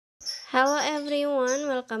Hello everyone,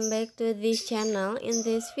 welcome back to this channel. In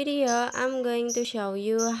this video, I'm going to show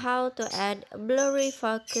you how to add blurry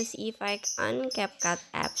focus effect on CapCut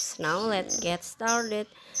apps. Now let's get started.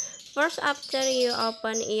 First, after you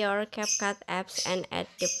open your CapCut apps and add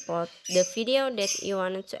the video that you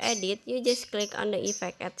wanted to edit, you just click on the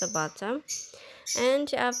effect at the bottom.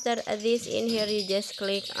 And after this, in here you just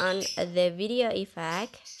click on the video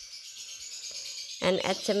effect. And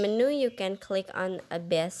at the menu, you can click on a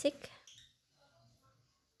basic.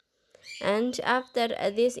 And after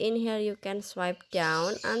this, in here you can swipe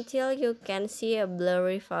down until you can see a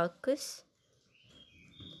blurry focus.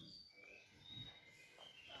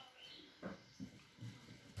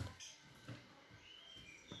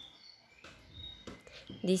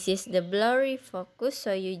 This is the blurry focus,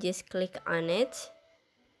 so you just click on it.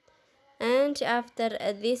 And after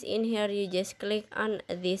this, in here you just click on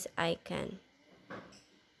this icon.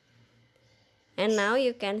 And now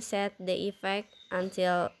you can set the effect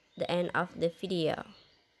until the end of the video.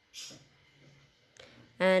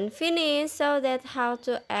 And finish. So that's how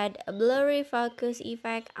to add a blurry focus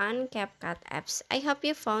effect on CapCut apps. I hope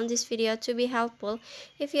you found this video to be helpful.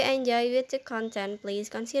 If you enjoyed the content, please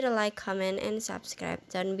consider like, comment, and subscribe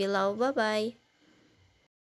down below. Bye bye.